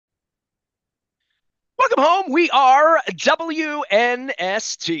home. We are WNST.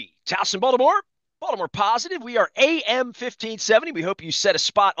 Towson, Baltimore. Baltimore Positive. We are AM 1570. We hope you set a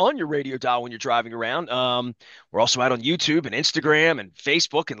spot on your radio dial when you're driving around. We're also out on YouTube and Instagram and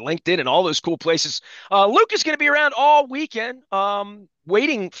Facebook and LinkedIn and all those cool places. Luke is going to be around all weekend,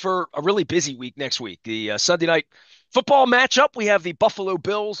 waiting for a really busy week next week. The Sunday night football matchup. We have the Buffalo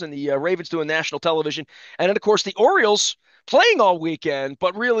Bills and the Ravens doing national television. And then, of course, the Orioles playing all weekend,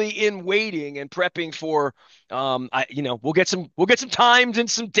 but really in waiting and prepping for we'll get some times and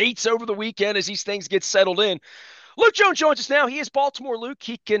some dates over the weekend as these things get settled in. Luke Jones joins us now. He is Baltimore Luke.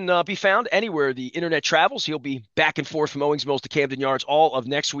 He can be found anywhere the internet travels. He'll be back and forth from Owings Mills to Camden Yards all of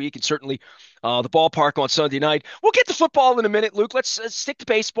next week, and certainly the ballpark on Sunday night. We'll get to football in a minute, Luke. Let's stick to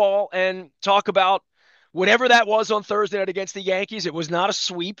baseball and talk about whatever that was on Thursday night against the Yankees. It was not a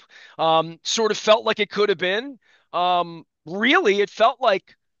sweep. Sort of felt like it could have been. Really, it felt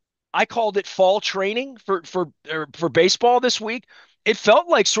like I called it fall training for baseball this week. It felt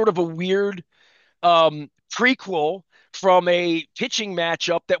like sort of a weird prequel from a pitching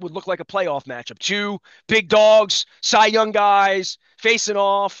matchup that would look like a playoff matchup. Two big dogs, Cy Young guys facing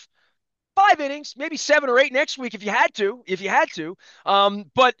off. 5 innings, maybe 7 or 8 next week if you had to.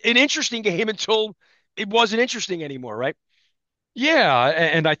 But an interesting game until it wasn't interesting anymore, right? Yeah,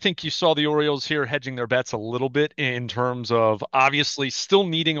 and I think you saw the Orioles here hedging their bets a little bit in terms of obviously still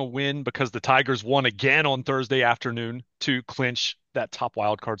needing a win because the Tigers won again on Thursday afternoon to clinch that top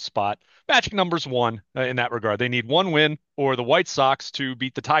wild card spot. Magic numbers one in that regard. They need one win or the White Sox to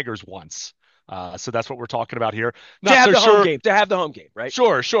beat the Tigers once. So that's what we're talking about here. To Not have so the home sure. game, to have the home game, right?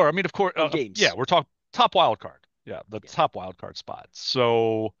 Sure, sure. I mean, of course, Home yeah, games. we're talking top wild card. Yeah, the Yeah. top wild card spot.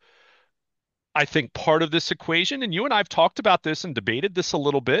 So I think part of this equation, and you and I have talked about this and debated this a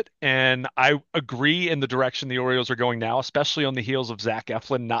little bit, and I agree in the direction the Orioles are going now, especially on the heels of Zach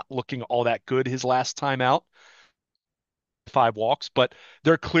Eflin not looking all that good his last time out, 5 walks, but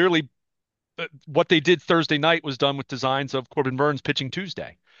they're clearly what they did Thursday night was done with designs of Corbin Burns pitching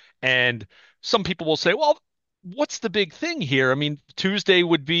Tuesday. And some people will say, well, what's the big thing here? I mean, Tuesday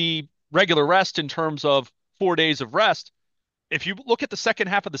would be regular rest in terms of 4 days of rest. If you look at the second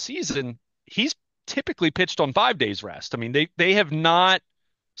half of the season, he's typically pitched on 5 days rest. I mean, they have not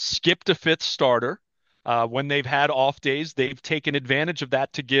skipped a fifth starter. When they've had off days, they've taken advantage of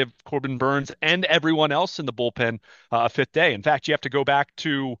that to give Corbin Burns and everyone else in the bullpen a fifth day. In fact, you have to go back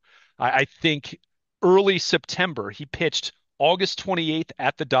to, I think, early September. He pitched August 28th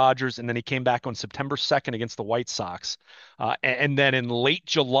at the Dodgers, and then he came back on September 2nd against the White Sox. And then in late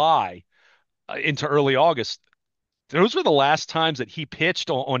July into early August, those were the last times that he pitched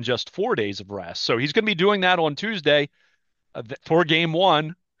on just 4 days of rest. So he's going to be doing that on Tuesday for game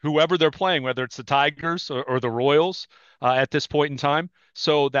one, whoever they're playing, whether it's the Tigers or the Royals at this point in time.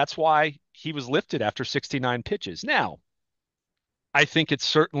 So that's why he was lifted after 69 pitches. Now, I think it's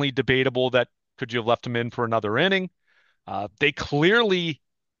certainly debatable that could you have left him in for another inning? They clearly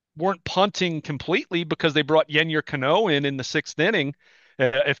weren't punting completely because they brought Yenyer Cano in the sixth inning.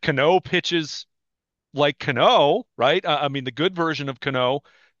 If Cano pitches like Cano, right? I mean, the good version of Cano,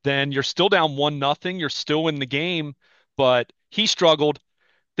 then you're still down 1-0. You're still in the game, but he struggled.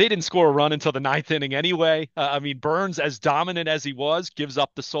 They didn't score a run until the ninth inning anyway. I mean, Burns, as dominant as he was, gives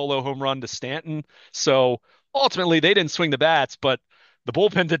up the solo home run to Stanton. So ultimately, they didn't swing the bats, but the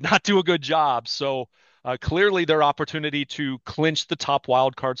bullpen did not do a good job. So clearly, their opportunity to clinch the top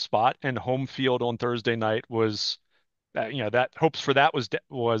wild card spot and home field on Thursday night was, that hopes for that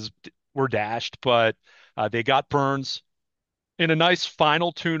was were dashed, but they got Burns in a nice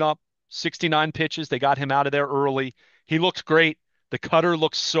final tune-up, 69 pitches. They got him out of there early. He looked great. The cutter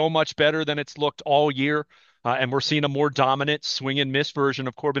looks so much better than it's looked all year, and we're seeing a more dominant swing and miss version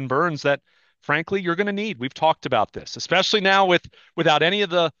of Corbin Burns that, frankly, you're going to need. We've talked about this, especially now without any of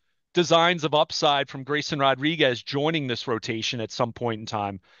the designs of upside from Grayson Rodriguez joining this rotation at some point in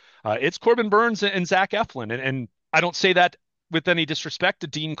time. It's Corbin Burns and Zach Eflin, and I don't say that with any disrespect to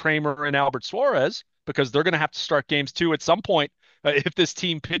Dean Kramer and Albert Suarez, because they're going to have to start games too at some point if this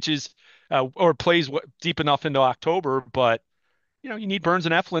team pitches or plays deep enough into October. But you need Burns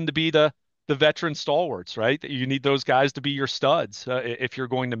and Eflin to be the veteran stalwarts, right? You need those guys to be your studs if you're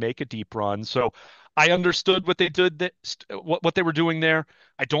going to make a deep run. So I understood what they did, what they were doing there.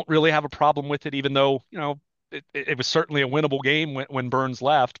 I don't really have a problem with it, even though it was certainly a winnable game when Burns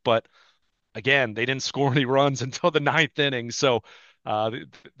left. But again, they didn't score any runs until the ninth inning. So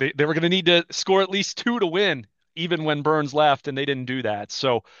they were going to need to score at least two to win, even when Burns left, and they didn't do that.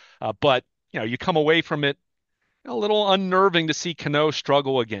 So, but you come away from it a little unnerving to see Cano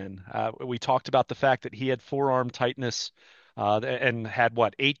struggle again. We talked about the fact that he had forearm tightness and had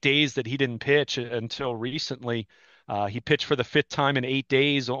what 8 days that he didn't pitch until recently. He pitched for the fifth time in 8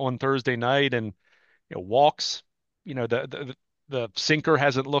 days on Thursday night, and walks. You know, the sinker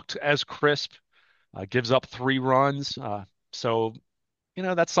hasn't looked as crisp. Gives up 3 runs. So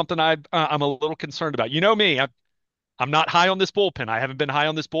that's something I'm a little concerned about. You know me, I'm not high on this bullpen. I haven't been high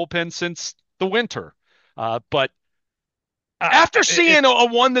on this bullpen since the winter. But After it, seeing a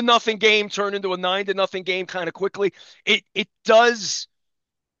 1-0 game turn into a 9-0 game kind of quickly, it does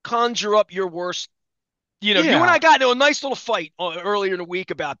conjure up your worst. You and I yeah. got into a nice little fight earlier in the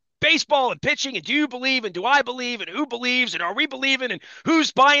week about baseball and pitching, and do you believe and do I believe and who believes and are we believing and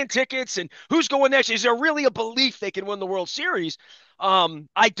who's buying tickets and who's going next? Is there really a belief they can win the World Series?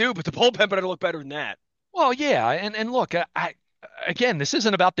 I do, but the bullpen better look better than that. Well, yeah, and look, again, this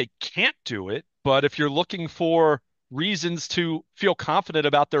isn't about they can't do it, but if you're looking for reasons to feel confident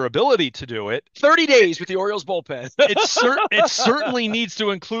about their ability to do it, 30 days with the Orioles bullpen. it certainly needs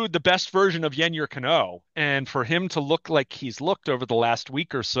to include the best version of Yenyer Cano. And for him to look like he's looked over the last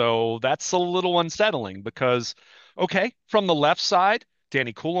week or so, that's a little unsettling because, okay, from the left side,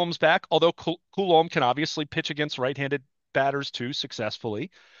 Danny Coulombe's back, although Coulombe can obviously pitch against right-handed batters too successfully.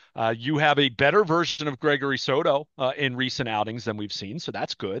 You have a better version of Gregory Soto in recent outings than we've seen, so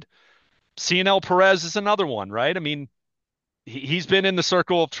that's good. CNL Perez is another one, right? I mean, he's been in the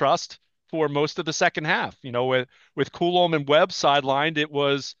circle of trust for most of the second half. With Coulombe and Webb sidelined, it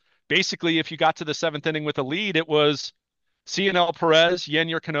was basically if you got to the seventh inning with a lead, it was CNL Perez,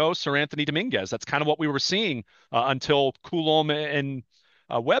 Yenyer Cano, Sir Anthony Dominguez. That's kind of what we were seeing until Coulombe and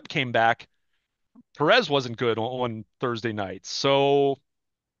Webb came back. Perez wasn't good on Thursday night, so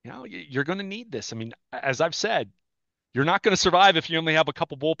you're going to need this. I mean, as I've said, you're not going to survive if you only have a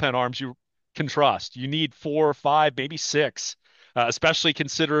couple bullpen arms you can trust. You need 4 or 5, maybe 6, especially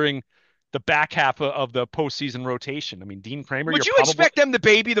considering the back half of the postseason rotation. I mean, Dean Kramer, Would you're you probably expect them to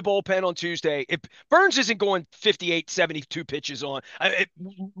baby the bullpen on Tuesday? If Burns isn't going 58, 72 pitches on,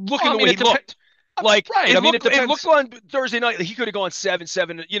 looking I the mean, way he it depends. looked, like Right. I mean, it it looked depends. on Thursday night that he could have gone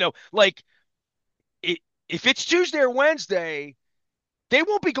 7-7. Like it, if it's Tuesday or Wednesday, they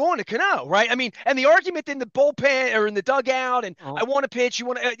won't be going to Cano, right? I mean, and the argument in the bullpen or in the dugout, and I Oh, want to pitch. You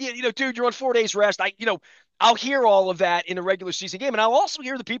want to, dude, you're on 4 days rest. I'll hear all of that in a regular season game, and I'll also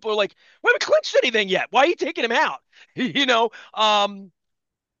hear the people are like, "We haven't clinched anything yet. Why are you taking him out?" You know, I'm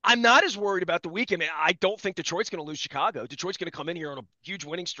not as worried about the weekend. I don't think Detroit's going to lose Chicago. Detroit's going to come in here on a huge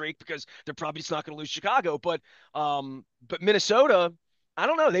winning streak because they're probably just not going to lose Chicago. But Minnesota, I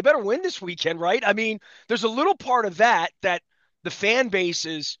don't know. They better win this weekend, right? I mean, there's a little part of that the fan base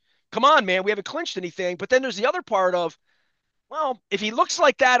is, come on, man, we haven't clinched anything. But then there's the other part of, well, if he looks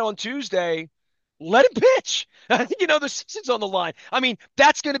like that on Tuesday, let him pitch. The season's on the line. I mean,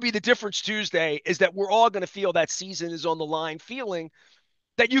 that's going to be the difference Tuesday is that we're all going to feel that season is on the line feeling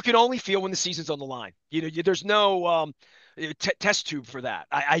that you can only feel when the season's on the line. There's no test tube for that.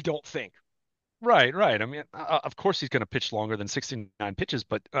 I don't think. right, right. I mean, of course he's going to pitch longer than 69 pitches,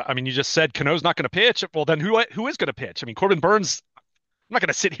 but I mean, you just said Cano's not going to pitch. Well, then who is going to pitch? I mean, Corbin Burns. I'm not going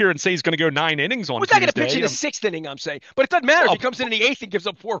to sit here and say he's going to go 9 innings on Well, he's not going to pitch in Tuesday. the sixth inning, I'm saying. But it doesn't matter if he Well, comes in the eighth and gives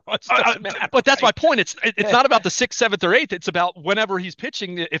up 4 runs. It doesn't matter, but that's my right? point. It's not about the sixth, seventh, or eighth. It's about whenever he's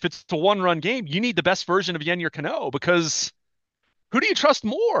pitching. If it's a one-run game, you need the best version of Yenyer Cano because who do you trust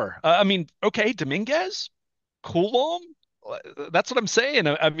more? I mean, okay, Dominguez, Coulomb. That's what I'm saying.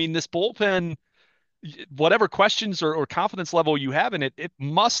 I mean, this bullpen, whatever questions or confidence level you have in it, it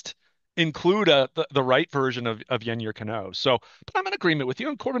must include the right version of Yenyer Cano. So, but I'm in agreement with you.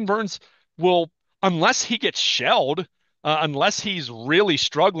 And Corbin Burns will, unless he gets shelled, unless he's really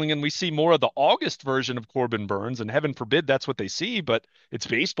struggling, and we see more of the August version of Corbin Burns, and heaven forbid that's what they see, but it's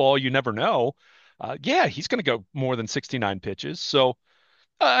baseball, you never know. Yeah, he's going to go more than 69 pitches. So,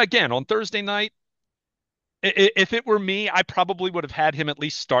 again, on Thursday night, if it were me, I probably would have had him at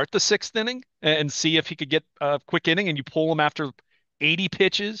least start the sixth inning and see if he could get a quick inning and you pull him after 80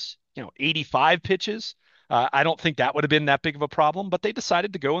 pitches, 85 pitches. I don't think that would have been that big of a problem, but they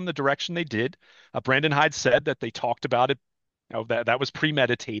decided to go in the direction they did. Brandon Hyde said that they talked about it. That was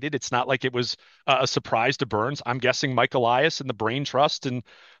premeditated. It's not like it was a surprise to Burns. I'm guessing Mike Elias and the Brain Trust and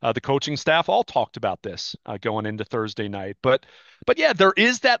the coaching staff all talked about this going into Thursday night. But yeah, there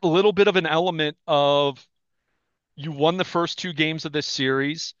is that little bit of an element of you won the first 2 games of this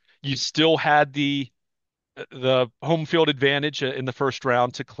series. You still had the home field advantage in the first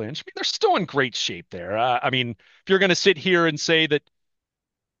round to clinch. I mean, they're still in great shape there. I mean, if you're going to sit here and say that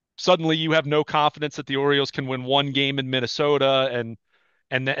suddenly you have no confidence that the Orioles can win one game in Minnesota and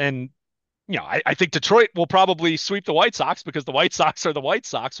I think Detroit will probably sweep the White Sox because the White Sox are the White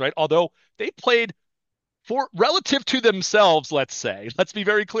Sox, right? Although they played for relative to themselves, let's say, let's be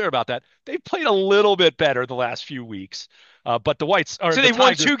very clear about that. They've played a little bit better the last few weeks. But the Whites or So the they've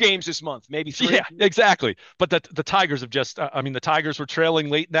won Tigers, 2 games this month, maybe yeah, three. exactly. But the Tigers have just, I mean, the Tigers were trailing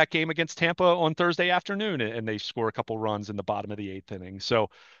late in that game against Tampa on Thursday afternoon, and they score a couple runs in the bottom of the eighth inning. So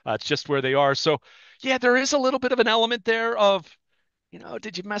it's just where they are. So yeah, there is a little bit of an element there of,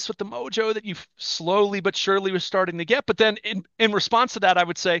 did you mess with the mojo that you slowly but surely was starting to get? But then in response to that, I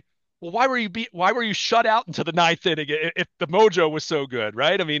would say, well, why were you shut out into the ninth inning if the mojo was so good,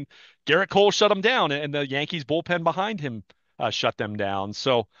 right? I mean, Garrett Cole shut him down, and the Yankees bullpen behind him shut them down.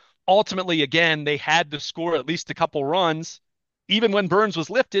 So ultimately, again, they had to score at least a couple runs. Even when Burns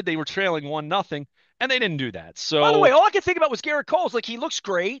was lifted, they were trailing 1-0, and they didn't do that. By the way, So all I can think about was Garrett Cole's. Like he looks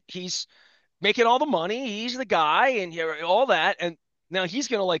great. He's making all the money. He's the guy, and all that. And now he's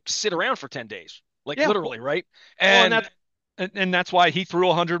gonna like sit around for 10 days, like yeah, literally, right? well, and And that's why he threw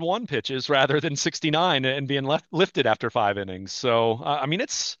 101 pitches rather than 69 and being lifted after 5 innings. So I mean,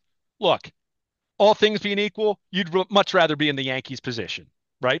 look, all things being equal, you'd much rather be in the Yankees' position,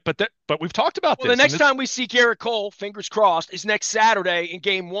 right? But we've talked about well, the this, and next this time we see Garrett Cole, fingers crossed, is next Saturday in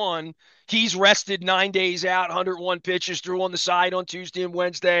Game One. He's rested 9 days out, 101 pitches, threw on the side on Tuesday and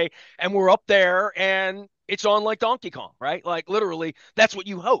Wednesday, and we're up there, and it's on like Donkey Kong, right? Like literally, that's what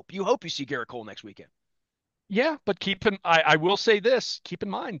you hope. You hope you see Garrett Cole next weekend. yeah. But I will say this: keep in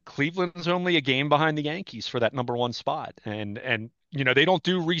mind, Cleveland's only a game behind the Yankees for that number one spot, and they don't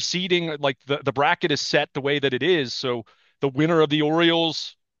do reseeding like the bracket is set the way that it is, so the winner of the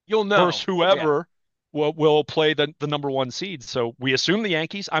Orioles You'll versus know. Yeah. whoever will play the number one seed. So we assume the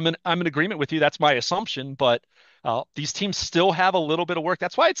Yankees. I'm in agreement with you. That's my assumption. But these teams still have a little bit of work.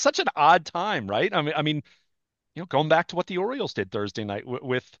 That's why it's such an odd time, right? I mean, going back to what the Orioles did Thursday night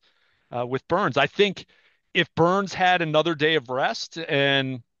with Burns. I think if Burns had another day of rest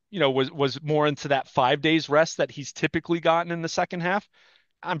and was more into that 5 days rest that he's typically gotten in the second half,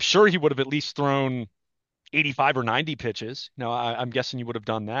 I'm sure he would have at least thrown 85 or 90 pitches. I'm guessing you would have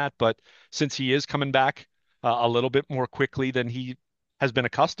done that. But since he is coming back a little bit more quickly than he has been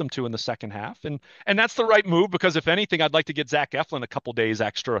accustomed to in the second half, and that's the right move because if anything, I'd like to get Zach Eflin a couple days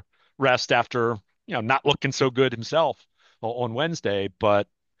extra rest after not looking so good himself on Wednesday. But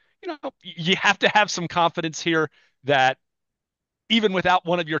you have to have some confidence here that even without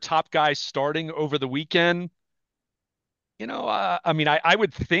one of your top guys starting over the weekend, I mean, I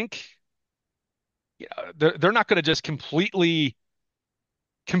would think they're not going to just completely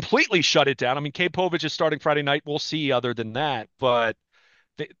shut it down. I mean, K Povich is starting Friday night. We'll see other than that, but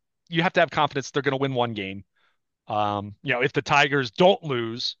they, you have to have confidence they're going to win one game. If the Tigers don't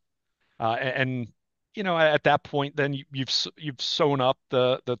lose, and at that point, then you've sewn up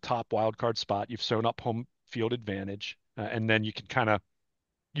the top wild card spot. You've sewn up home field advantage, and then you can kind of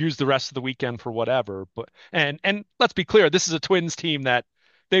use the rest of the weekend for whatever. But and let's be clear, this is a Twins team that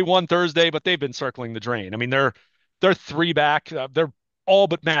they won Thursday, but they've been circling the drain. I mean, they're three back. They're all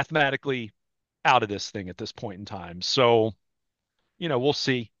but mathematically out of this thing at this point in time. So we'll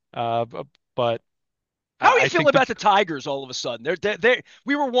see. But How are you I feeling think the about the Tigers all of a sudden?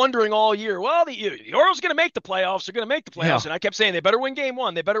 We were wondering all year, well, the Orioles are going to make the playoffs. They're going to make the yeah playoffs. And I kept saying they better win Game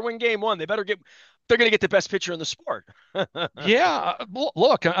 1. They better win Game 1. They're going to get the best pitcher in the sport. yeah.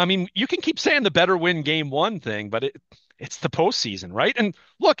 Look, I mean, you can keep saying the better win game one thing, but it's the postseason, right? And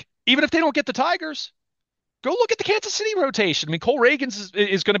look, even if they don't get the Tigers, go look at the Kansas City rotation. I mean, Cole Reagans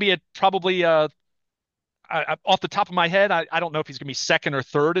is going to be probably off the top of my head, I don't know if he's going to be second or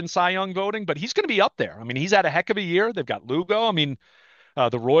third in Cy Young voting, but he's going to be up there. I mean, he's had a heck of a year. They've got Lugo. I mean,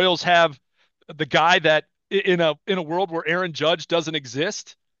 the Royals have the guy that in a world where Aaron Judge doesn't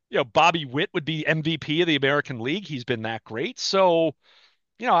exist, Bobby Witt would be MVP of the American League. He's been that great. So,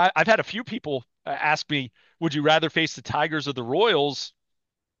 I've had a few people ask me, would you rather face the Tigers or the Royals?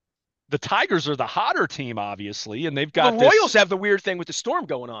 The Tigers are the hotter team, obviously, and they've Well, got the Royals this. have the weird thing with the storm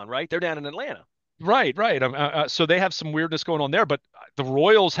going on, right? They're down in Atlanta. Right, right. So they have some weirdness going on there, but the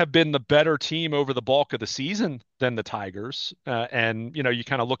Royals have been the better team over the bulk of the season than the Tigers. And you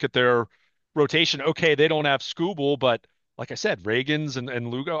kind of look at their rotation. Okay, they don't have Scooble, but like I said, Reagans and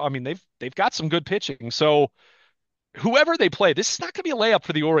Lugo. I mean, they've got some good pitching. So whoever they play, this is not going to be a layup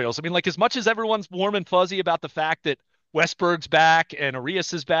for the Orioles. I mean, like as much as everyone's warm and fuzzy about the fact that Westberg's back and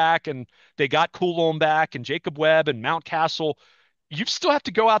Arias is back and they got Coulomb back and Jacob Webb and Mountcastle, you still have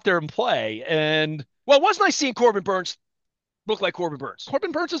to go out there and play. And Well, it was nice seeing Corbin Burns look like Corbin Burns.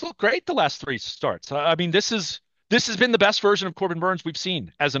 Corbin Burns has looked great the last three starts. I mean, this has been the best version of Corbin Burns we've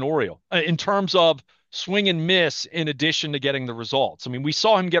seen as an Oriole in terms of swing and miss in addition to getting the results. I mean, we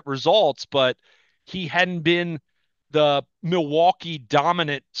saw him get results, but he hadn't been the Milwaukee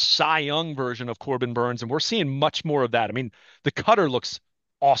dominant Cy Young version of Corbin Burns, and we're seeing much more of that. I mean, the cutter looks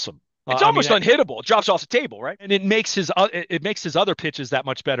awesome. It's I mean, almost unhittable. It drops off the table, right? and it makes his other pitches that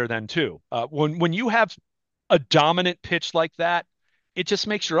much better then too. When you have a dominant pitch like that, it just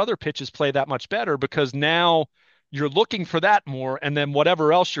makes your other pitches play that much better because now you're looking for that more, and then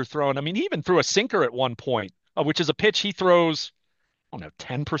whatever else you're throwing. I mean, he even threw a sinker at one point, which is a pitch he throws, I don't know,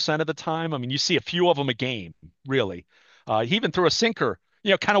 10% of the time. I mean, you see a few of them a game, really. He even threw a sinker,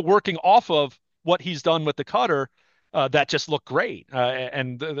 kind of working off of what he's done with the cutter, that just looked great.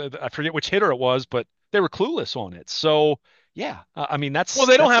 And I forget which hitter it was, but they were clueless on it. So, yeah, I mean, Well,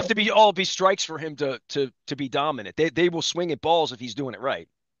 they don't that's have to be strikes for him to be dominant. They will swing at balls if he's doing it right.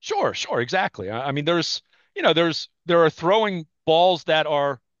 sure, sure, exactly. I mean, there are throwing balls that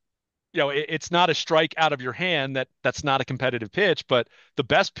are, it's not a strike out of your hand that's not a competitive pitch, but the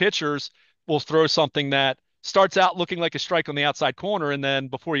best pitchers will throw something that starts out looking like a strike on the outside corner, and then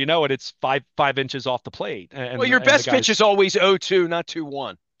before you know it, it's five inches off the plate, Well, and your and the best pitch guy's is always 0-2, not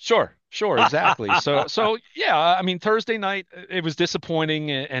 2-1. sure, sure, exactly. So yeah, I mean Thursday night it was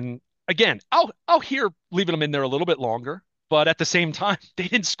disappointing, and again, I'll hear leaving them in there a little bit longer, but at the same time, they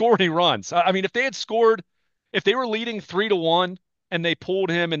didn't score any runs. I mean, if they had scored, if they were leading 3-1 and they pulled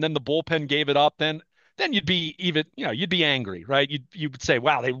him, and then the bullpen gave it up, then you'd be even, you'd be angry, right? You would say,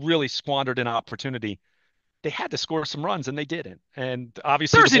 wow, they really squandered an opportunity. They had to score some runs and they didn't, and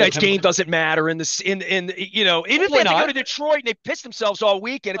obviously the Thursday night's bullpen. game doesn't matter in even if they Hopefully have to go not. to Detroit and they piss themselves all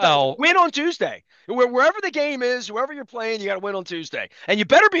weekend. Well, Win on Tuesday. Wherever the game is, whoever you're playing, you got to win on Tuesday, and you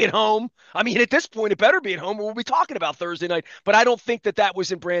better be at home. I mean, at this point, it better be at home, or we'll be talking about Thursday night. But I don't think that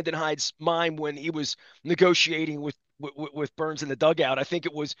was in Brandon Hyde's mind when he was negotiating with Burns in the dugout. I think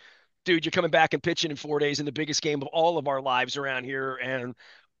it was, dude, you're coming back and pitching in 4 days in the biggest game of all of our lives around here, and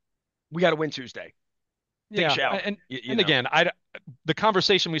we got to win Tuesday. Take a yeah, shower. and again, the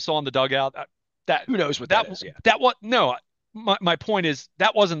conversation we saw in the dugout, that Who knows what that that is? Yeah. that what no, my point is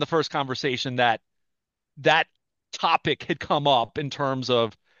that wasn't the first conversation that topic had come up in terms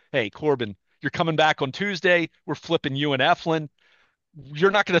of, hey, Corbin, you're coming back on Tuesday. We're flipping you and Eflin.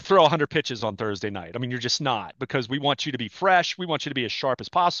 You're not going to throw 100 pitches on Thursday night. I mean, you're just not, because we want you to be fresh. We want you to be as sharp as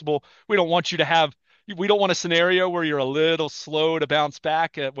possible. We don't want a scenario where you're a little slow to bounce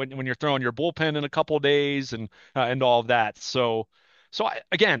back when you're throwing your bullpen in a couple of days and all of that.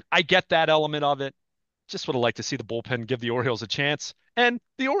 Again, I get that element of it. Just would have liked to see the bullpen give the Orioles a chance and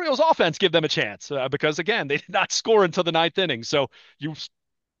the Orioles offense give them a chance, because again, they did not score until the ninth inning. So you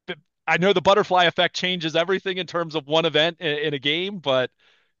I know the butterfly effect changes everything in terms of one event in a game, but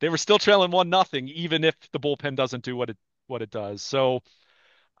they were still trailing 1-0, even if the bullpen doesn't do what it does. So,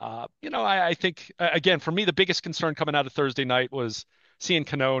 I think again, for me, the biggest concern coming out of Thursday night was seeing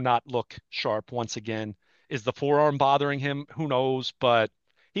Cano not look sharp once again. Is the forearm bothering him? Who knows? But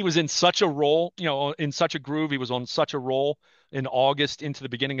he was in such a roll, in such a groove. He was on such a roll in August into the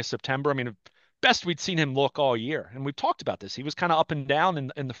beginning of September. I mean, best we'd seen him look all year. And we've talked about this. He was kind of up and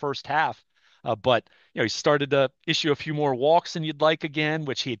down in the first half. But he started to issue a few more walks than you'd like again,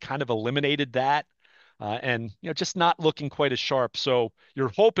 which he had kind of eliminated that. And just not looking quite as sharp. So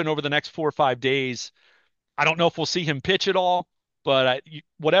you're hoping over the next 4 or 5 days. I don't know if we'll see him pitch at all, but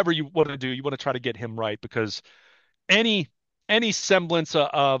whatever you want to do, you want to try to get him right, because any any semblance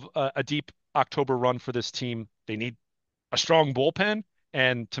of a deep October run for this team, they need a strong bullpen.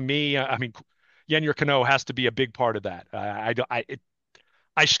 And to me, I mean, Yennier Cano has to be a big part of that.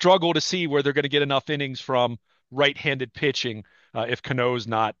 I struggle to see where they're going to get enough innings from right-handed pitching, if Cano's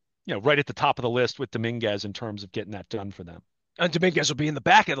not, right at the top of the list with Dominguez in terms of getting that done for them. And Dominguez will be in the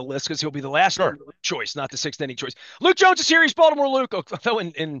back of the list because he'll be the last Sure. choice, not the sixth inning choice. Luke Jones is here. He's Baltimore Luke. Although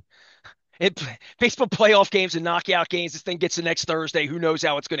in baseball playoff games and knockout games, this thing gets to next Thursday. Who knows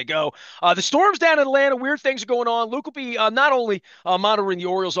how it's going to go? The Storm's down in Atlanta. Weird things are going on. Luke will be not only monitoring the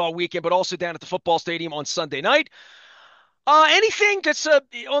Orioles all weekend, but also down at the football stadium on Sunday night. Anything that's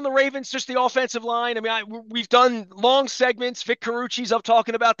on the Ravens, just the offensive line. I mean, we've done long segments. Vic Carucci's up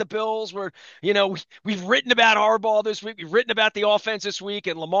talking about the Bills. We've written about Harbaugh this week. We've written about the offense this week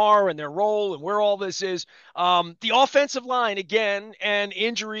and Lamar and their role and where all this is. The offensive line again, and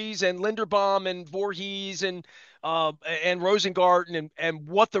injuries and Linderbaum and Voorhees and Rosengarten and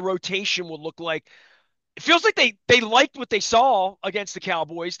what the rotation will look like. It feels like they liked what they saw against the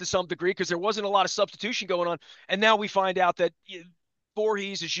Cowboys to some degree because there wasn't a lot of substitution going on. And now we find out that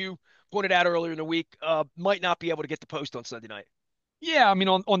Voorhees, as you pointed out earlier in the week, might not be able to get the post on Sunday night. Yeah, I mean,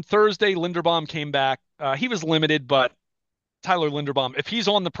 on Thursday, Linderbaum came back. He was limited, but Tyler Linderbaum, if he's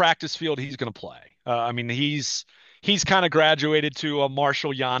on the practice field, he's going to play. I mean, he's kind of graduated to a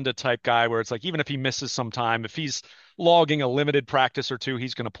Marshall Yanda type guy where it's like even if he misses some time, if he's logging a limited practice or two,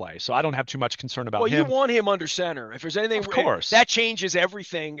 he's going to play. So I don't have too much concern about Well, you him. want him under center. If there's anything Of course. that changes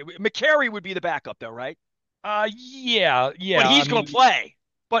everything. McCary would be the backup, though, right? Yeah, But yeah. I he's going to mean, play.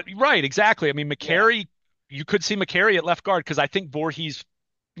 but right, exactly. I mean, Yeah. McCary, you could see McCary at left guard because I think Voorhees,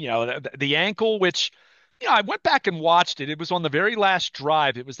 the ankle, which, I went back and watched it. It was on the very last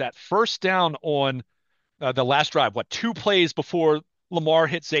drive. It was that first down on the last drive, what, 2 plays before Lamar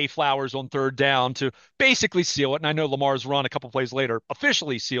hit Zay Flowers on third down to basically seal it. And I know Lamar's run a couple plays later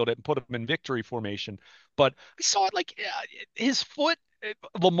officially sealed it and put him in victory formation. But I saw it like his foot,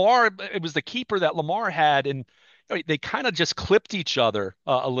 Lamar, it was the keeper that Lamar had, and they kind of just clipped each other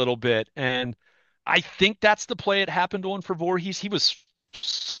a little bit. And I think that's the play it happened on for Voorhees. He was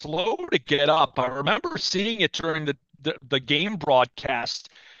slow to get up. I remember seeing it during the game broadcast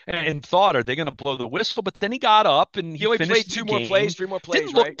and thought, are they going to blow the whistle? But then he got up and He he only played finished the two more plays, game. three more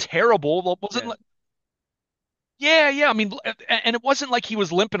Didn't plays, look right? terrible. Wasn't Yeah. like, yeah, yeah. I mean, and it wasn't like he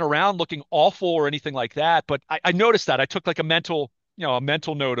was limping around looking awful or anything like that. But I noticed that. I took like a mental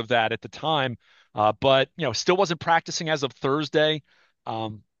note of that at the time. But still wasn't practicing as of Thursday.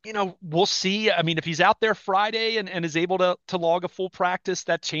 We'll see. I mean, if he's out there Friday and is able to log a full practice,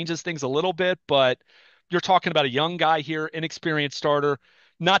 that changes things a little bit. But you're talking about a young guy here, inexperienced starter,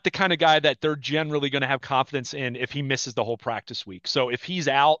 not the kind of guy that they're generally going to have confidence in if he misses the whole practice week. So if he's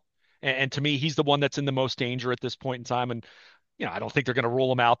out, and to me, he's the one that's in the most danger at this point in time. And I don't think they're going to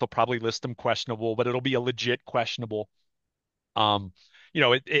rule him out. They'll probably list him questionable, but it'll be a legit questionable. Um,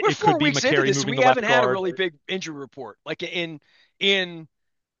 We're it four could be weeks into McCary this, and moving we to haven't left had a guard. really big injury report, like in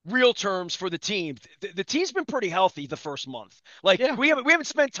real terms for the team. The team's been pretty healthy the first month. Like Yeah, we haven't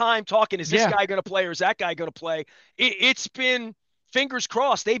spent time talking. Is this yeah. guy going to play or is that guy going to play? It's been fingers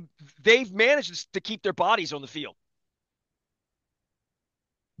crossed. They've managed to keep their bodies on the field.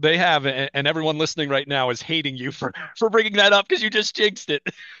 They have, and everyone listening right now is hating you for bringing that up because you just jinxed it.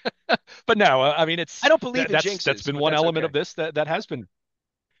 But no, I mean I it's don't believe in that's jinxes, been but one that's element okay. of this that has been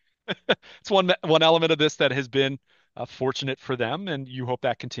it's one element of this that has been fortunate for them, and you hope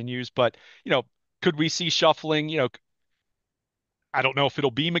that continues. But could we see shuffling? I don't know if it'll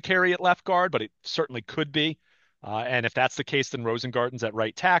be McCary at left guard, but it certainly could be. And if that's the case, then Rosengarten's at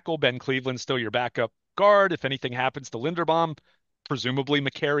right tackle. Ben Cleveland's still your backup guard. If anything happens to Linderbaum, presumably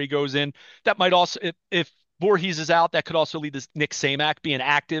McCary goes in. That might also, if Voorhees is out, that could also lead to Nick Samak being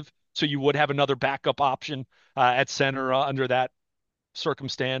active. So you would have another backup option at center under that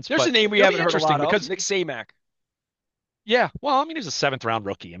circumstance. There's a But name we it'll haven't be heard a lot interesting of, because Nick Samak. yeah, well, I mean, he's a seventh round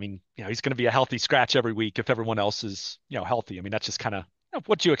rookie. I mean, he's going to be a healthy scratch every week if everyone else is, healthy. I mean, that's just kind of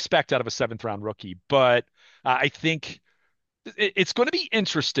what you expect out of a seventh round rookie. But I think it's going to be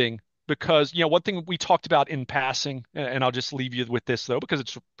interesting because, one thing we talked about in passing, and I'll just leave you with this though, because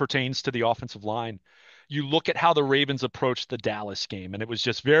it pertains to the offensive line. You look at how the Ravens approached the Dallas game, and it was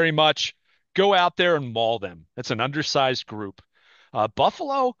just very much go out there and maul them. It's an undersized group.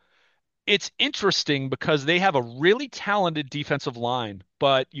 Buffalo, it's interesting because they have a really talented defensive line,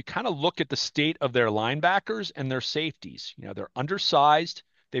 but you kind of look at the state of their linebackers and their safeties. They're undersized.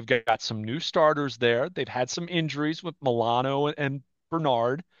 They've got some new starters there. They've had some injuries with Milano and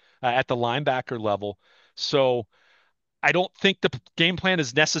Bernard at the linebacker level. So I don't think the game plan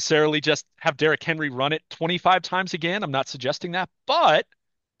is necessarily just have Derrick Henry run it 25 times again. I'm not suggesting that, but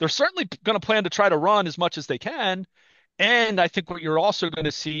they're certainly going to plan to try to run as much as they can. And I think what you're also going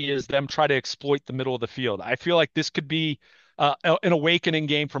to see is them try to exploit the middle of the field. I feel like this could be an awakening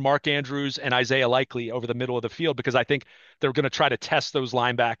game for Mark Andrews and Isaiah Likely over the middle of the field because I think they're going to try to test those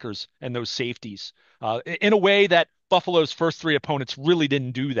linebackers and those safeties in a way that Buffalo's first three opponents really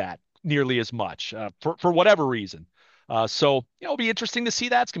didn't do that nearly as much for whatever reason. So it'll be interesting to see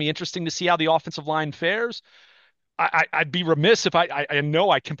that. It's going to be interesting to see how the offensive line fares. I'd be remiss if I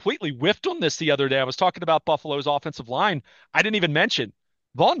know I completely whiffed on this the other day. I was talking about Buffalo's offensive line. I didn't even mention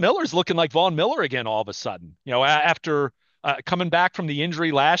Von Miller's looking like Von Miller again all of a sudden. After coming back from the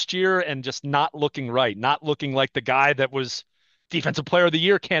injury last year and just not looking right, not looking like the guy that was Defensive Player of the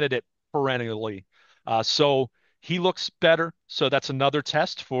Year candidate perennially. So he looks better. So that's another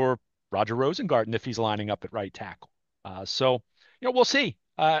test for Roger Rosengarten if he's lining up at right tackle. So we'll see.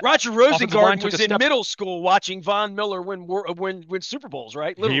 Roger Offensive line Rosengarten took was a in step. middle school watching Von Miller win Super Bowls,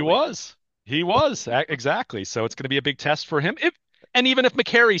 right? He Literally. was. He was exactly. So it's going to be a big test for him. And even if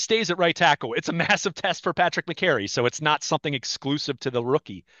McCary stays at right tackle, it's a massive test for Patrick McCary. So it's not something exclusive to the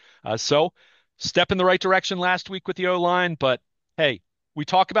rookie. So step in the right direction last week with the O line, but hey, we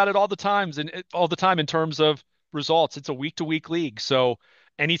talk about it all the time in terms of results. It's a week to week league. So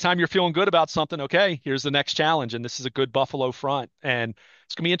anytime you're feeling good about something, okay, here's the next challenge, and this is a good Buffalo front, and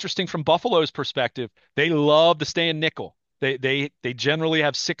it's gonna be interesting from Buffalo's perspective. They love to stay in nickel. They generally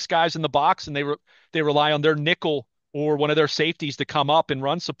have six guys in the box, and they rely on their nickel or one of their safeties to come up and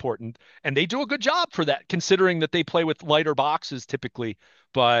run support, and they do a good job for that, considering that they play with lighter boxes typically.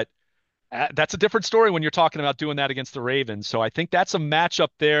 But that's a different story when you're talking about doing that against the Ravens. So I think that's a matchup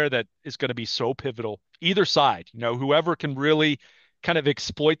there that is going to be so pivotal. Either side, whoever can really kind of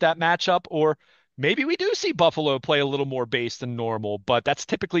exploit that matchup, or maybe we do see Buffalo play a little more base than normal, but that's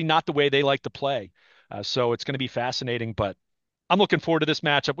typically not the way they like to play. So it's going to be fascinating, but I'm looking forward to this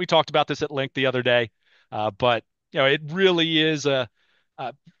matchup. We talked about this at length the other day, but it really is a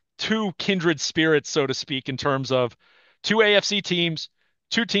two kindred spirits, so to speak, in terms of two AFC teams,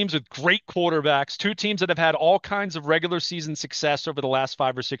 two teams with great quarterbacks, two teams that have had all kinds of regular season success over the last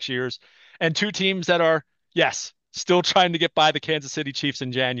 5 or 6 years, and two teams that are, yes, still trying to get by the Kansas City Chiefs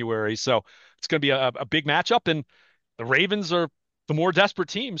in January. So it's going to be a big matchup, and the Ravens are the more desperate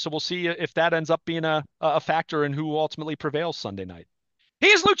team. So we'll see if that ends up being a factor in who ultimately prevails Sunday night. He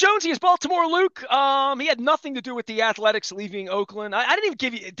is Luke Jones. He is Baltimore Luke. He had nothing to do with the Athletics leaving Oakland. I didn't even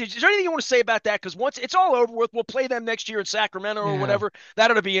give you. Is there anything you want to say about that? Because once it's all over with, we'll play them next year in Sacramento or Yeah. whatever. That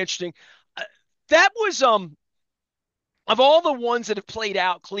ought to be interesting. Uh, that was of all the ones that have played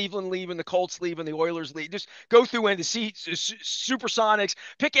out, Cleveland leaving, the Colts leaving, the Oilers leaving, just go through and see Supersonics.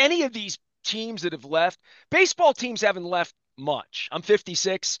 Pick any of these teams that have left. Baseball teams haven't left much. I'm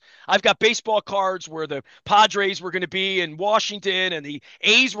 56. I've got baseball cards where the Padres were going to be in Washington and the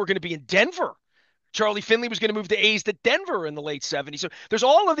A's were going to be in Denver. Charlie Finley was going to move the A's to Denver in the late 70s. So there's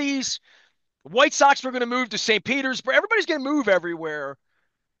all of these. White Sox were going to move to St. Petersburg. Everybody's going to move everywhere.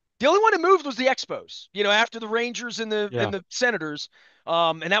 The only one that moved was the Expos, after the Rangers and the Yeah. and the Senators.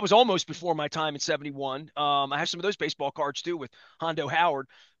 And that was almost before my time in 71. I have some of those baseball cards too with Hondo Howard.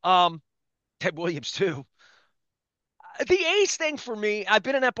 Ted Williams too. The A's thing for me, I've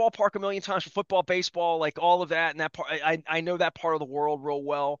been in that ballpark a million times for football, baseball, like all of that, and that part. I know that part of the world real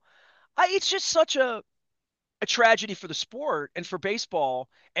well. It's just such a tragedy for the sport and for baseball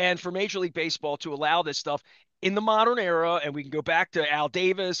and for Major League Baseball to allow this stuff in the modern era. And we can go back to Al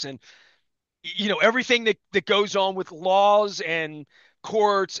Davis and everything that goes on with laws and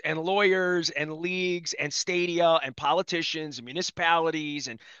courts and lawyers and leagues and stadia and politicians and municipalities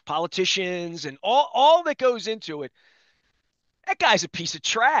and politicians and all that goes into it. That guy's a piece of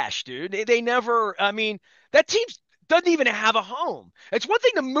trash, dude. They never, I mean, that team doesn't even have a home. It's one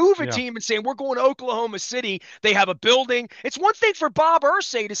thing to move a Yeah. team and saying, we're going to Oklahoma City. They have a building. It's one thing for Bob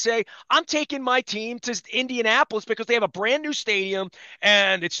Irsay to say, I'm taking my team to Indianapolis because they have a brand new stadium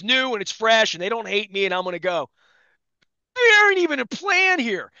and it's new and it's fresh and they don't hate me and I'm going to go. There ain't even a plan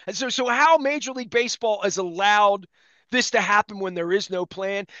here. And so how Major League Baseball has allowed this to happen when there is no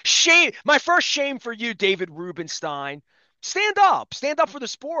plan. Shame. My first shame for you, David Rubenstein. Stand up. Stand up for the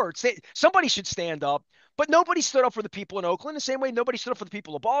sport. Somebody should stand up. But nobody stood up for the people in Oakland the same way nobody stood up for the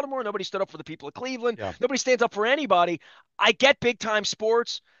people of Baltimore. Nobody stood up for the people of Cleveland. Yeah. Nobody stands up for anybody. I get big time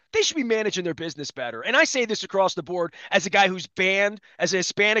sports. They should be managing their business better. And I say this across the board as a guy who's banned, as a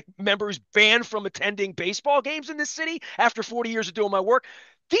Hispanic member who's banned from attending baseball games in this city after 40 years of doing my work.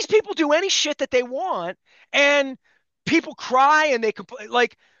 These people do any shit that they want, and people cry and they complain.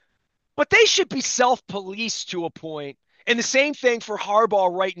 But they should be self-policed to a point. And the same thing for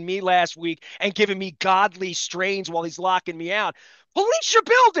Harbaugh writing me last week and giving me godly strains while he's locking me out. Police your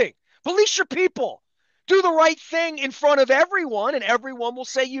building. Police your people. Do the right thing in front of everyone, and everyone will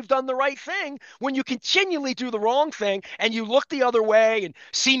say you've done the right thing. When you continually do the wrong thing and you look the other way and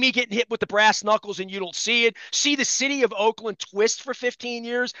see me getting hit with the brass knuckles and you don't see it, see the city of Oakland twist for 15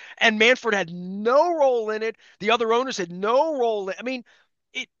 years, and Manfred had no role in it. The other owners had no role in it. I mean,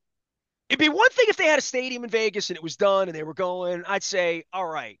 it, it'd be one thing if they had a stadium in Vegas and it was done and they were going, I'd say, all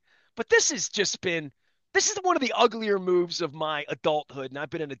right. But this is one of the uglier moves of my adulthood, and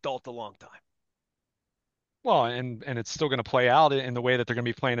I've been an adult a long time. Well, and it's still going to play out in the way that they're going to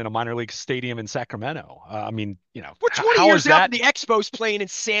be playing in a minor league stadium in Sacramento. I mean, We're 20 how is years out that? and the Expos playing in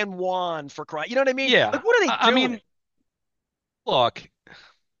San Juan for crying. You know what I mean? Yeah. Like, what are they I doing? mean, look,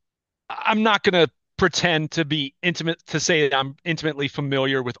 I'm not going to pretend to be intimate to say that I'm intimately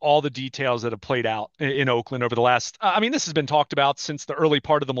familiar with all the details that have played out in Oakland over the last. I mean, this has been talked about since the early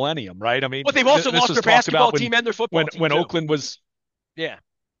part of the millennium, right? I mean, But they've also this lost was their talked basketball about team and their football team when too. Oakland was. Yeah.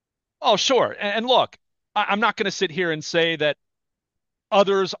 Oh, sure. And look, I'm not going to sit here and say that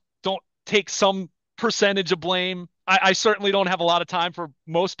others don't take some percentage of blame. I certainly don't have a lot of time for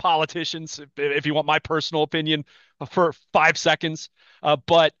most politicians, if you want my personal opinion, for 5 seconds.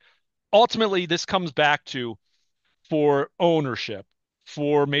 But ultimately, this comes back to for ownership,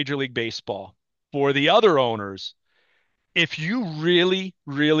 for Major League Baseball, for the other owners, if you really,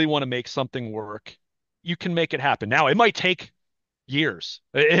 really want to make something work, you can make it happen. Now, it might take years.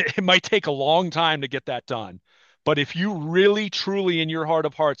 It might take a long time to get that done. But if you really, truly, in your heart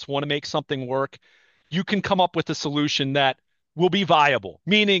of hearts, want to make something work, you can come up with a solution that will be viable,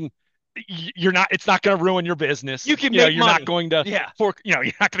 meaning it's not going to ruin your business. You can make You're not money. going to Yeah. you're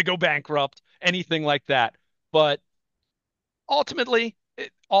not going to go bankrupt, anything like that. But ultimately,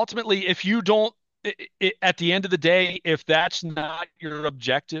 if you don't, at the end of the day, if that's not your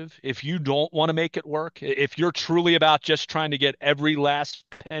objective, if you don't want to make it work, if you're truly about just trying to get every last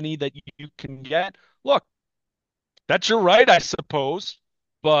penny that you can get, look, that's your right, I suppose.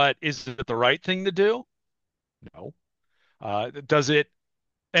 But is it the right thing to do? No. Does it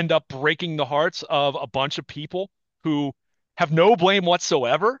end up breaking the hearts of a bunch of people who have no blame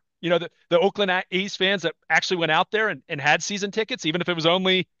whatsoever? The Oakland A's fans that actually went out there and had season tickets, even if it was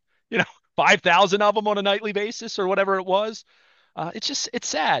only, you know, 5,000 of them on a nightly basis or whatever it was. It's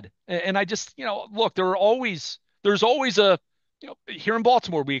sad. And I just, look, there's always here in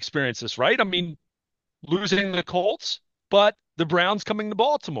Baltimore, we experience this, right? I mean, losing the Colts, but the Browns coming to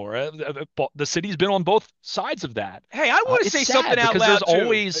Baltimore. The city's been on both sides of that. Hey, I want to It's say something sad out because there's loud too.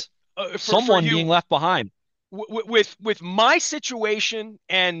 always For someone being you, left behind. with my situation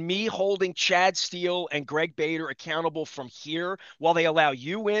and me holding Chad Steele and Greg Bader accountable from here while they allow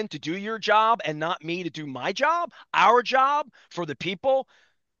you in to do your job and not me to do my job, our job for the people,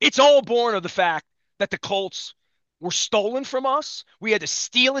 it's all born of the fact that the Colts were stolen from us. We had to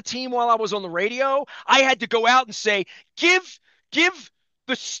steal a team while I was on the radio. I had to go out and say, give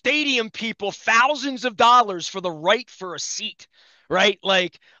the stadium people thousands of dollars for the right for a seat, right?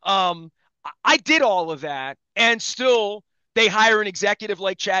 Like, I did all of that, and still they hire an executive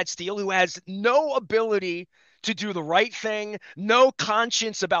like Chad Steele who has no ability to do the right thing, no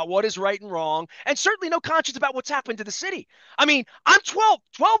conscience about what is right and wrong, and certainly no conscience about what's happened to the city. I mean, I'm 12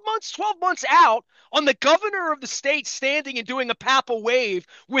 months out on the governor of the state standing and doing a papal wave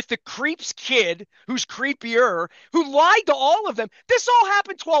with the creep's kid, who's creepier, who lied to all of them. This all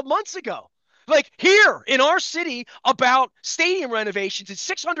happened 12 months ago. Like here in our city about stadium renovations, it's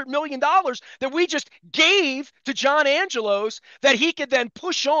 $600 million that we just gave to John Angelos that he could then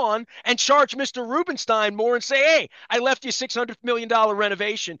push on and charge Mr. Rubenstein more and say, hey, I left you $600 million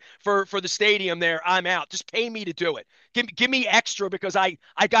renovation for the stadium there. I'm out. Just pay me to do it. Give me extra because I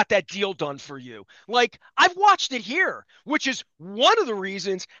got that deal done for you. Like I've watched it here, which is one of the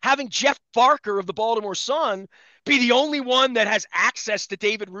reasons having Jeff Barker of the Baltimore Sun be the only one that has access to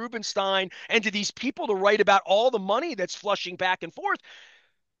David Rubenstein and to these people to write about all the money that's flushing back and forth.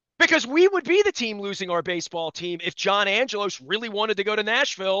 Because we would be the team losing our baseball team if John Angelos really wanted to go to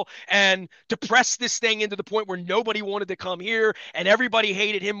Nashville and depress this thing into the point where nobody wanted to come here and everybody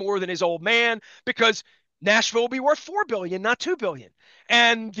hated him more than his old man because Nashville will be worth $4 billion, not $2 billion.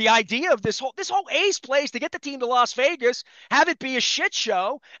 And the idea of this whole A's plays to get the team to Las Vegas, have it be a shit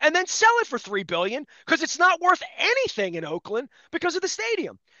show, and then sell it for $3 billion because it's not worth anything in Oakland because of the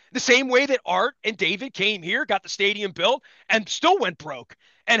stadium. The same way that Art and David came here, got the stadium built, and still went broke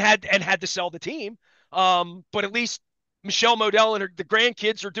and had to sell the team. But at least Michelle Modell and the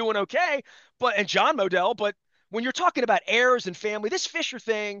grandkids are doing okay. And John Modell. But when you're talking about heirs and family, this Fisher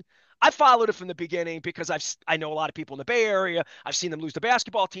thing, I followed it from the beginning because I know a lot of people in the Bay Area. I've seen them lose the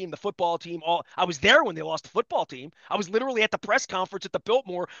basketball team, the football team. I was there when they lost the football team. I was literally at the press conference at the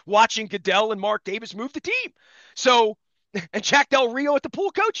Biltmore watching Goodell and Mark Davis move the team. So and Jack Del Rio at the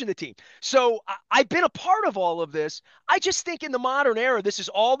pool coaching the team. So I've been a part of all of this. I just think in the modern era, this is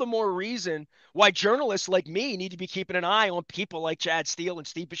all the more reason why journalists like me need to be keeping an eye on people like Chad Steele and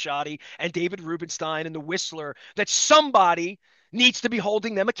Steve Bisciotti and David Rubenstein and the Whistler, that somebody needs to be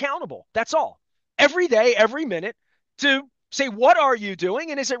holding them accountable. That's all. Every day, every minute to say, what are you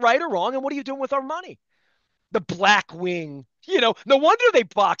doing? And is it right or wrong? And what are you doing with our money? The Black Wing. No wonder they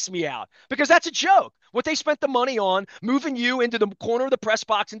boxed me out because that's a joke. What they spent the money on, moving you into the corner of the press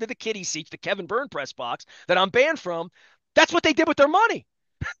box, into the kiddie seats, the Kevin Byrne press box that I'm banned from, that's what they did with their money,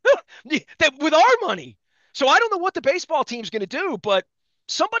 with our money. So I don't know what the baseball team's going to do, but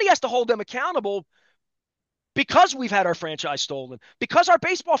somebody has to hold them accountable because we've had our franchise stolen, because our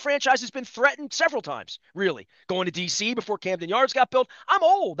baseball franchise has been threatened several times, really. Going to D.C. before Camden Yards got built. I'm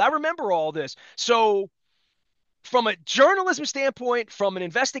old. I remember all this. So from a journalism standpoint, from an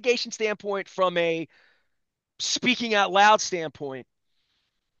investigation standpoint, from a speaking out loud standpoint,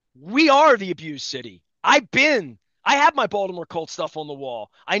 we are the abused city. I have my Baltimore Colts stuff on the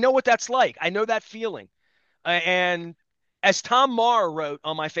wall. I know what that's like. I know that feeling. And as Tom Marr wrote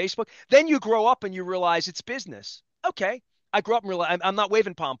on my Facebook, then you grow up and you realize it's business. Okay. I grew up in real life. I'm not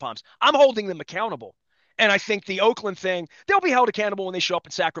waving pom poms. I'm holding them accountable. And I think the Oakland thing, they'll be held accountable when they show up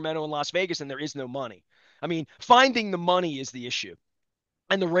in Sacramento and Las Vegas, and there is no money. I mean, finding the money is the issue.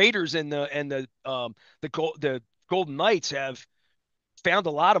 And the Raiders and the Golden Knights have found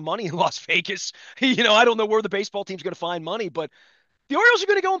a lot of money in Las Vegas. I don't know where the baseball team's going to find money, but the Orioles are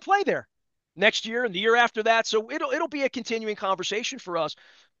going to go and play there next year and the year after that. So it'll be a continuing conversation for us,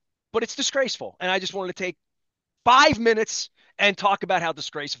 but it's disgraceful. And I just wanted to take 5 minutes and talk about how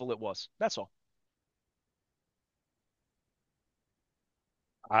disgraceful it was. That's all.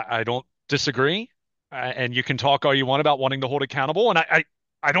 I don't disagree. And you can talk all you want about wanting to hold accountable. And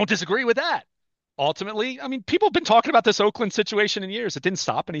I don't disagree with that. Ultimately, I mean, people have been talking about this Oakland situation in years. It didn't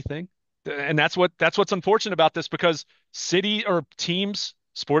stop anything. And that's what's unfortunate about this because city or teams,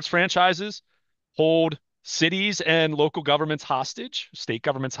 sports franchises hold cities and local governments hostage, state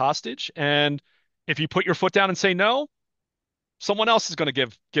governments hostage. And if you put your foot down and say no, someone else is going to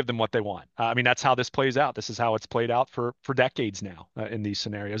give them what they want. I mean, that's how this plays out. This is how it's played out for decades now in these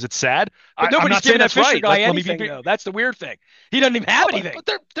scenarios. It's sad. But I'm nobody's not saying giving that that's Fisher right. guy Let me anything, be, though. That's the weird thing. He doesn't even no, have but anything.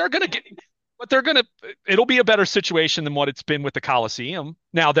 but they're gonna get. But they're gonna. It'll be a better situation than what it's been with the Coliseum.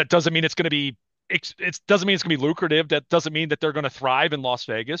 Now that doesn't mean it's going to be. It doesn't mean it's going to be lucrative. That doesn't mean that they're going to thrive in Las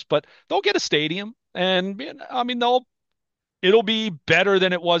Vegas. But they'll get a stadium, and I mean it'll be better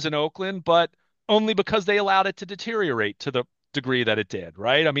than it was in Oakland, but only because they allowed it to deteriorate to the degree that it did,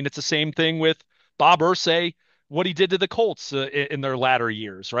 right? I mean, it's the same thing with Bob Irsay, what he did to the Colts in their latter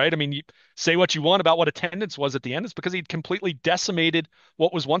years, right? I mean, you say what you want about what attendance was at the end, it's because he'd completely decimated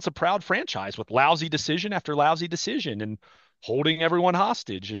what was once a proud franchise with lousy decision after lousy decision and holding everyone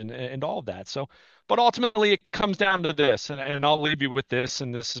hostage and all of that. So, but ultimately, it comes down to this, and I'll leave you with this,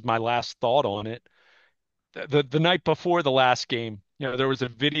 and this is my last thought on it the night before the last game, there was a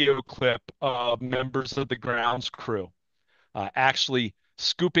video clip of members of the grounds crew actually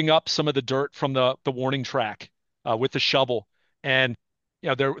scooping up some of the dirt from the warning track with the shovel, and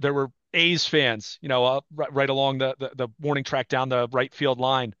there were A's fans, right along the warning track down the right field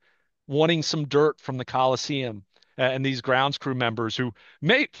line, wanting some dirt from the Coliseum, and these grounds crew members who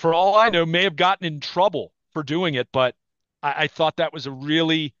may, for all I know, may have gotten in trouble for doing it, but I thought that was a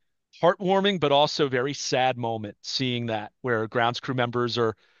really heartwarming but also very sad moment seeing that where grounds crew members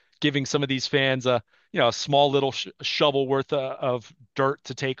are giving some of these fans a small little shovel worth of dirt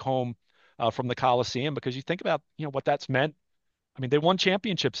to take home from the Coliseum because you think about what that's meant. I mean, they won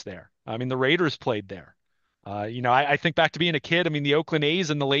championships there. I mean, the Raiders played there. I think back to being a kid. I mean, the Oakland A's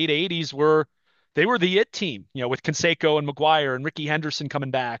in the late '80s were the it team. With Canseco and McGuire and Ricky Henderson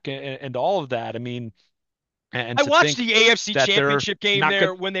coming back and all of that. I mean, and I to watched think the AFC that they're Championship game not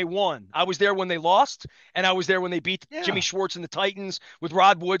there good. when they won. I was there when they lost, and I was there when they beat Jimmy Yeah. Schwartz and the Titans with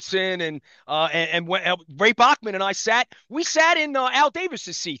Rod Woodson and when, Ray Bachman and I sat. We sat in Al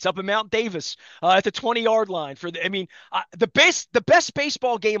Davis's seats up in Mount Davis at the 20-yard line for the. I mean, the best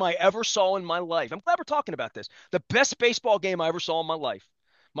baseball game I ever saw in my life. I'm glad we're talking about this. The best baseball game I ever saw in my life.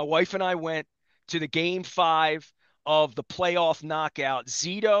 My wife and I went to the game 5 of the playoff knockout.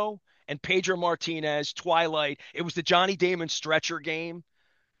 Zito and Pedro Martinez, Twilight. It was the Johnny Damon stretcher game.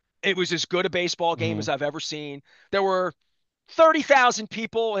 It was as good a baseball game Mhm. as I've ever seen. There were 30,000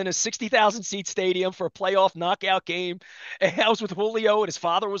 people in a 60,000 seat stadium for a playoff knockout game. And I was with Julio and his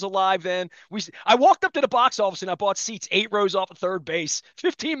father was alive then. I walked up to the box office and I bought seats 8 rows off of third base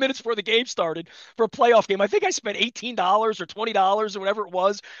 15 minutes before the game started for a playoff game. I think I spent $18 or $20 or whatever it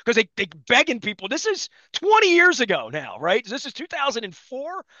was because they begging people. This is 20 years ago now, right? This is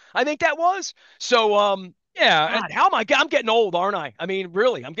 2004, I think that was. So Yeah. God, how am I I'm getting old, aren't I? I mean,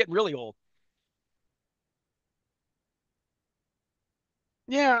 really, I'm getting really old.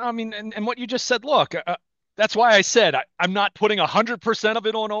 Yeah, I mean, and what you just said, look, that's why I said I'm not putting 100% of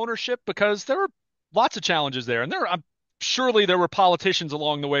it on ownership because there were lots of challenges there. And surely there were politicians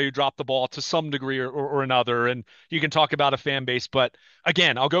along the way who dropped the ball to some degree or another. And you can talk about a fan base. But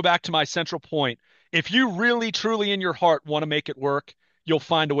again, I'll go back to my central point. If you really, truly in your heart want to make it work, you'll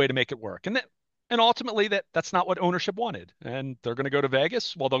find a way to make it work. And ultimately that's not what ownership wanted. And they're going to go to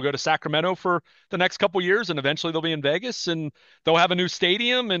Vegas. Well, they'll go to Sacramento for the next couple years and eventually they'll be in Vegas and they'll have a new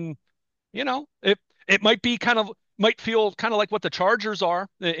stadium and it might feel kind of like what the Chargers are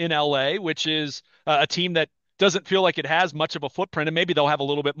in LA, which is a team that doesn't feel like it has much of a footprint, and maybe they'll have a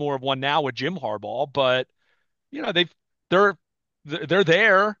little bit more of one now with Jim Harbaugh. But they're they're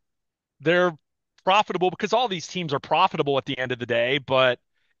there, they're profitable because all these teams are profitable at the end of the day. But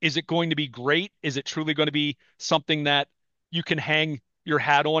is it going to be great? Is it truly going to be something that you can hang your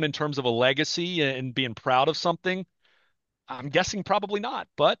hat on in terms of a legacy and being proud of something? I'm guessing probably not.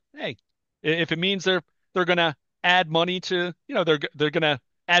 But hey, if it means they're gonna add money to, they're going to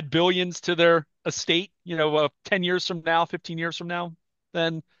add billions to their estate, 10 years from now, 15 years from now,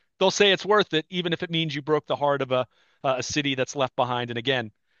 then they'll say it's worth it, even if it means you broke the heart of a city that's left behind. And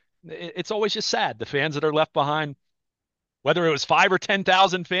again, it's always just sad. The fans that are left behind, whether it was 5 or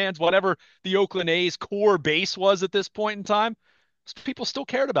 10,000 fans, whatever the Oakland A's core base was at this point in time, people still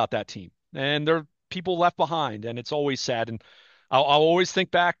cared about that team, and there are people left behind, and it's always sad. And I'll always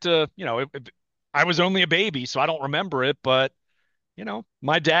think back to, I was only a baby, so I don't remember it, but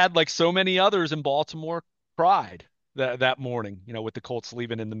my dad, like so many others in Baltimore, cried that morning, with the Colts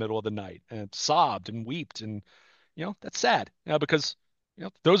leaving in the middle of the night, and sobbed and wept, and that's sad, because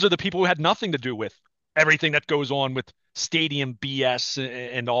those are the people who had nothing to do with everything that goes on with stadium BS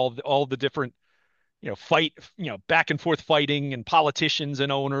and all the different back and forth fighting and politicians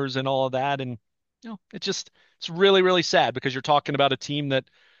and owners and all of that. And it's really, really sad, because you're talking about a team that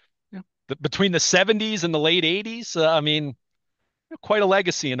between the 70s and the late 80s, I mean, quite a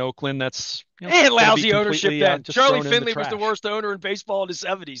legacy in Oakland that's And going to be lousy ownership completely then. just Charlie thrown in the Finley was the trash. worst owner in baseball in the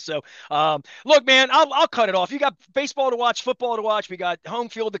 70s. So, look, man, I'll cut it off. You got baseball to watch, football to watch. We got home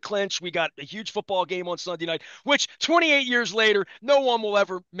field to clinch. We got a huge football game on Sunday night, which 28 years later, no one will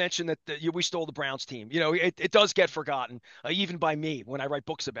ever mention that we stole the Browns team. It does get forgotten, even by me when I write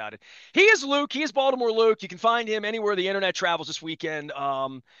books about it. He is Luke. He is Baltimore Luke. You can find him anywhere the internet travels this weekend.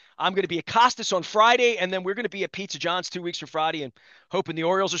 I'm going to be at Costas on Friday, and then we're going to be at Pizza John's 2 weeks from Friday, and hoping the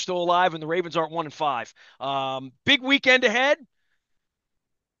Orioles are still alive and the Ravens aren't 1-5. Big weekend ahead.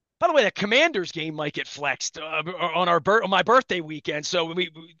 By the way, the Commanders game might get flexed on my birthday weekend, so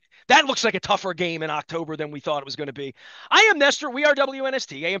that looks like a tougher game in October than we thought it was going to be. I am Nestor. We are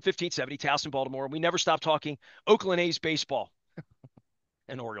WNST, AM 1570, Towson, Baltimore. We never stop talking Oakland A's baseball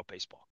and Oriole baseball.